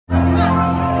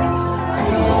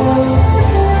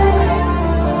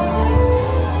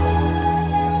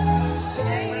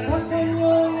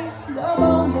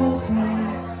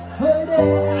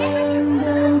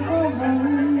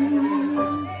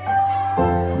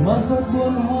mà giọt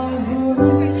buồn hoài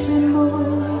vương trên môi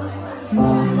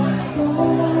mong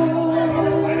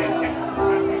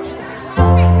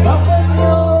ta quen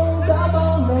nhau đã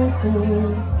bao lâu rồi,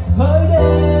 hỡi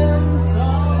đêm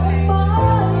sao em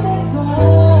mãi đêm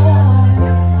dài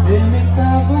để mình ta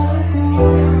với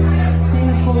nhau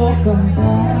tim cô cần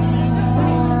dài.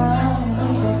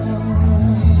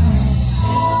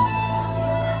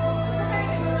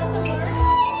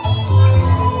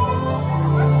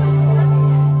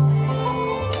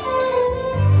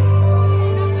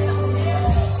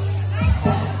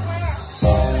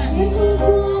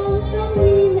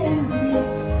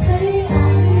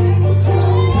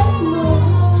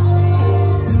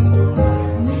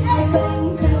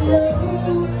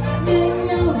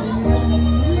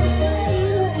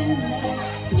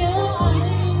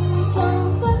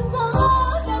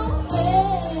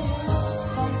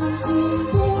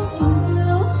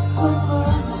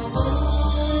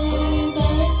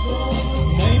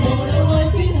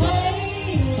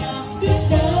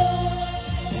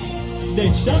 Để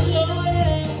chẳng lối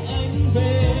em anh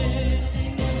về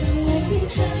người xin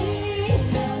hãy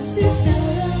biết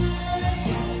đời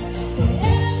để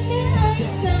em biết anh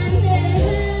gian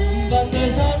đến và thời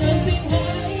gian ơi xin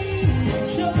hãy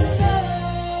cho ta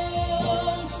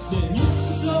để những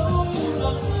dấu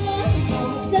đó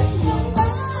rất muốn ta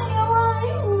yêu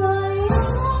anh người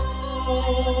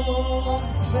yêu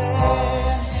về.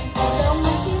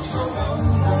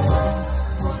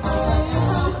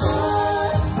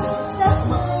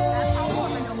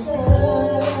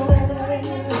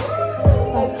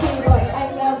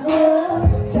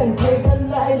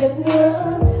 được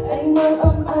nữa anh mơ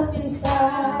ấm áp đi xa,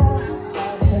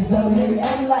 giờ mình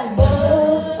em lại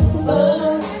vơ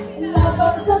vơ là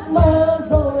con giấc mơ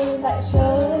rồi lại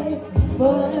chơi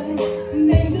vơi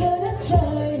mình giữa đất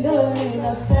trời nơi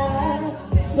nào xa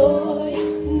rồi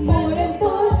một đêm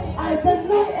tối ai dẫn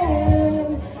lối em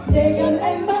để gần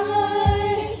anh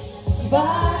mãi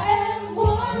và em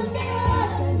muốn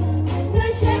biết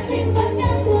nơi trái tim vẫn nhớ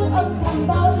thương âm thầm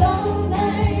bao lâu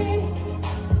nay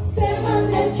sẽ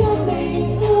mang đến cho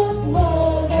mình ước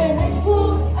mơ về hạnh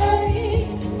phúc ấy,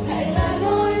 hay là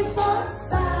nỗi xót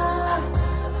xa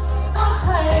có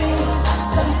hay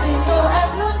dần tình yêu em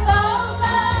luôn đó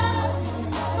ta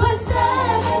rồi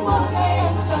sẽ đến một ngày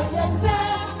em chợt nhận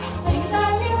ra tình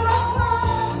ta như đóa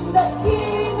hoa đợi khi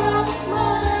nắng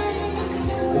mai.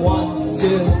 1,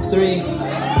 2,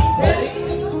 3 ready.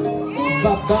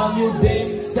 Và bao nhiêu đêm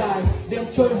dài đêm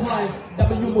trôi hoài đã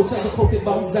bao nhiêu mùa trăng không thể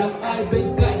bóng dáng ai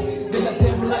bên cạnh đêm lại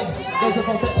thêm lạnh bao giờ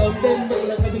vòng tay ấm đêm nỗi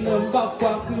lạnh anh ấm vào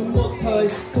quá khứ một thời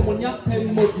không muốn nhắc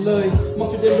thêm một lời mong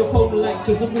cho đêm đâu không lạnh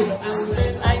trời giấc ngủ ăn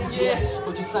lên anh yeah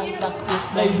bầu trời xanh đặc biệt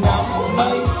đầy ngắm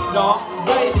mây đó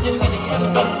đây tự nhiên ngày này em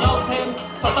cần nhau thêm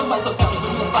xóa tâm bại dọc cảm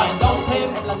mình không phải đau thêm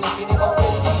em là người khi nên có cô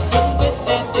gì những vết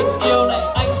đen tình yêu này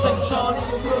anh dành cho những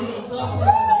yêu thương mình thương.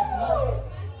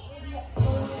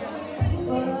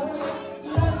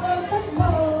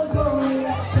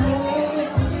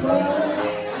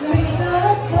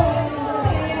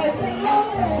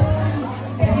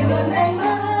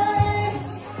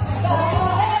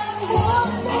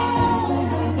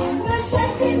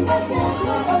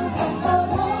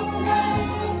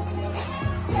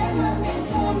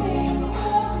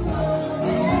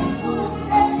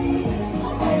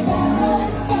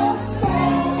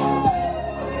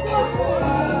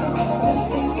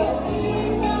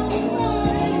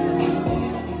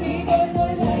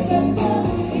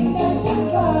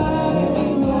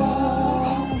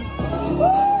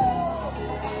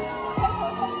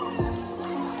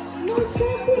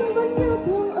 Trái tim vẫn nhớ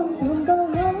thương âm thầm bao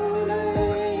lâu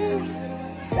nay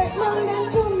sẽ mang đến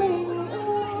cho mình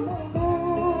ước mơ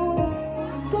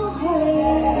có hay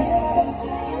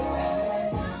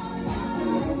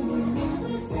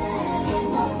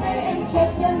em chợt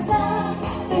nhận ra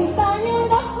tình ta như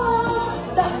đóa hoa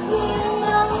đậm như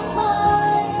nắng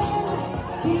mai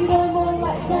khi đôi môi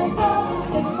lại rơi rơi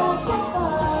tình ta chẳng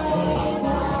phải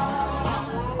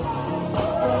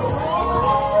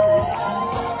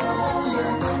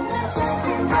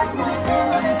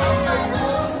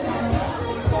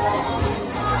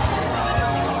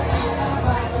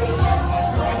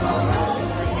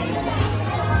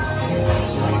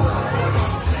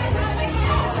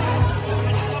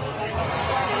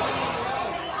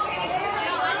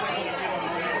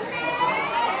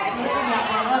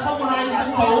không có ai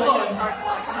sân khấu rồi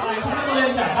này không biết có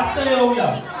lên trả cắt sale không nhỉ?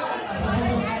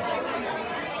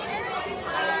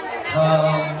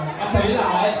 Em thấy là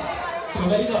ấy từ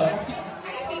đấy giờ các chị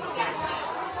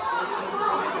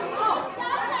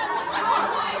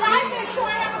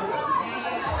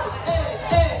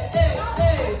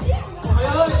ê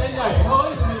ơi lên nhảy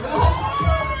thôi.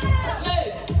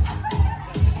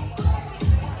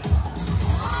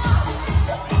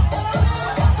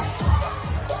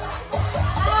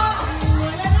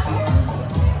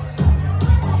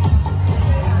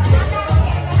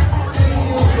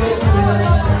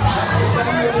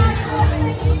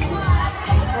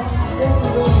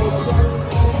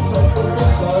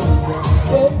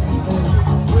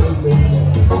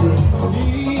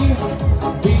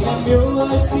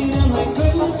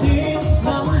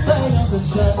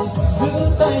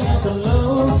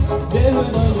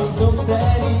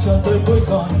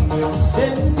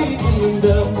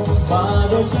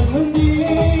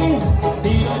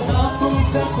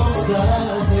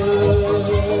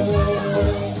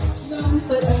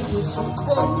 đến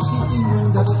khi nguồn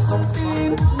gặp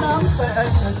tim nắm tay anh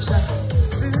thật chặt,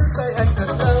 giữ tay anh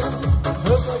thật lâu,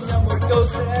 hứa với nhau một câu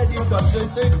sẽ đi toàn rơi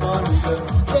tới con đường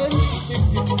đến khi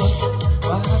tìm mất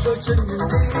và đôi chân người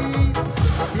đi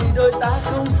thì đôi ta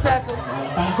không xa không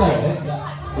Tăng trẻ đấy.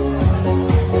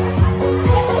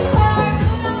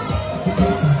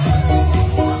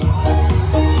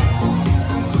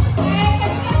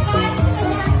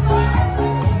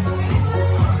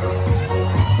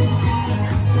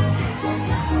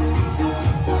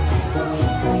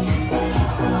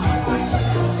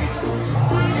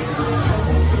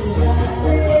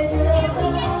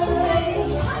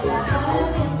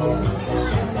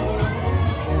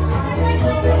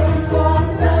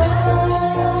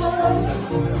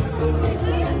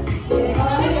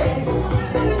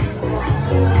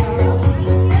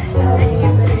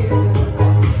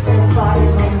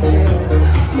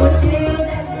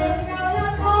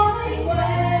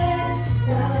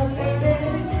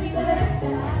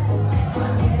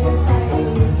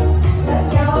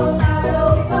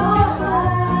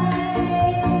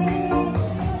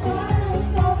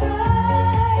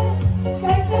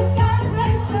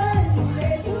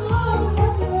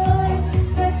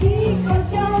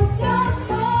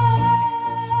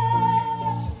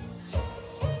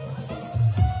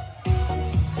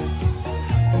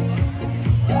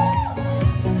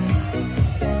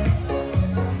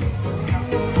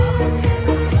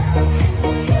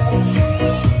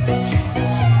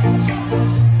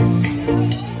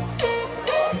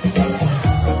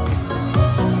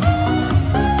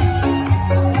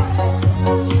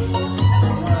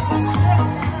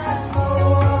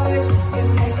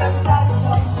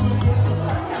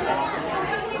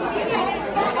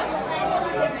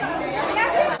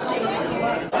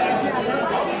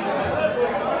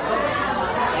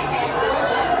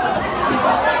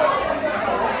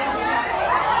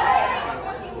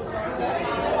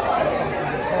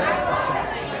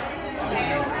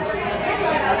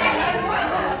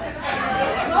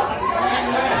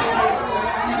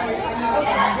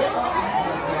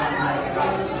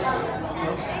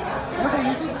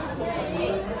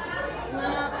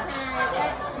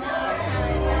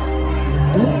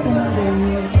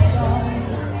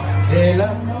 để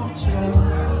làm nhau chờ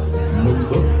mình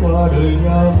bước qua đời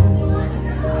nhau,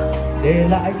 để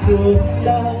lại thương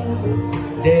đau,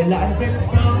 để lại vết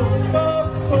sâu có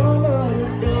xóa mờ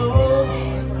được đâu.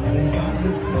 Mình đã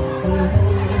được thôi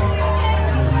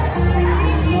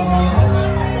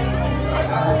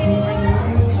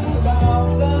bao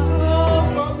đó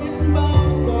có biết bao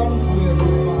con thuyền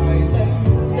phải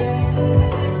lênh đênh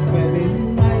về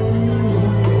bên anh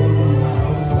hồn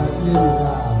nào sắc như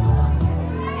vàng.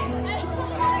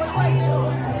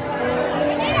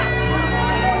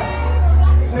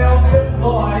 Theo biết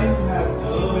có anh hẹn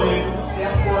ở bên sẽ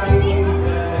quay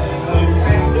về mình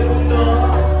anh đứng đó,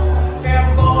 em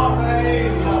có hay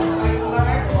làm anh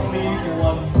lái có mi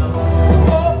buồn tâm.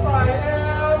 Có phải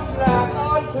em là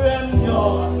con thuyền nhỏ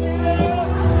kia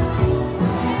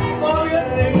có biết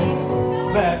anh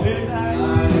về bên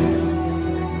anh?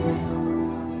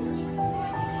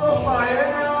 Có phải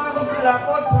em là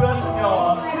con thuyền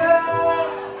nhỏ kia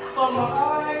còn mặc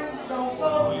anh dòng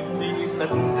sông đi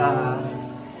tất cả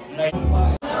ngày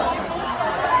phải.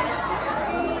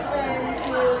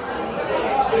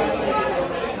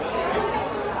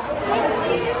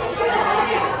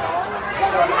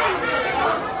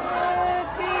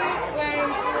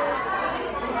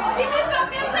 Give me some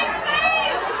music,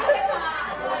 please!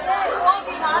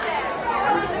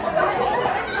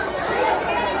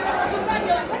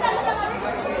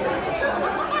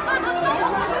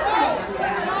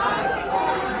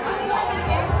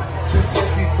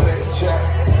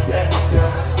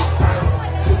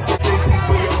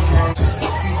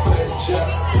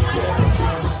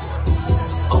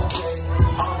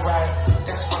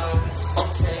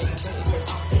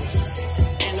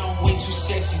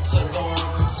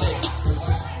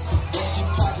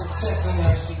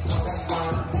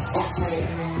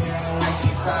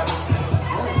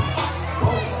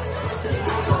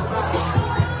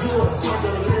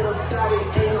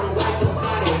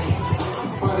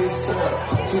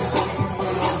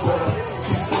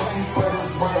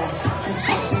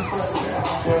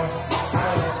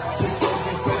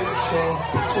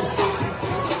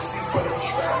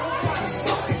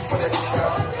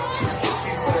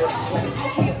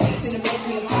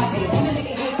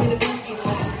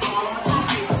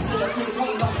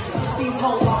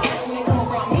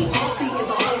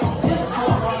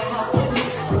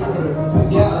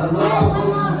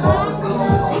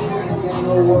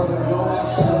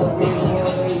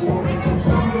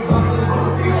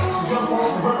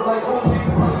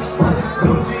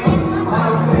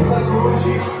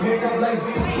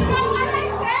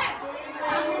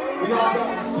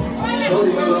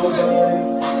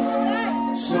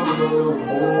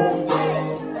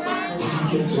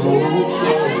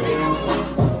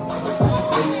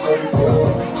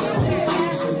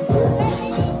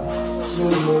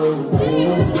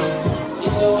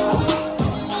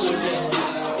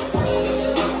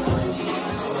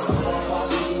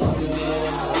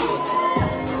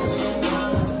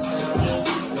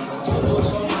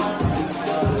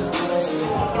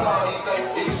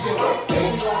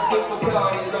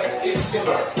 It's your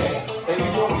birthday.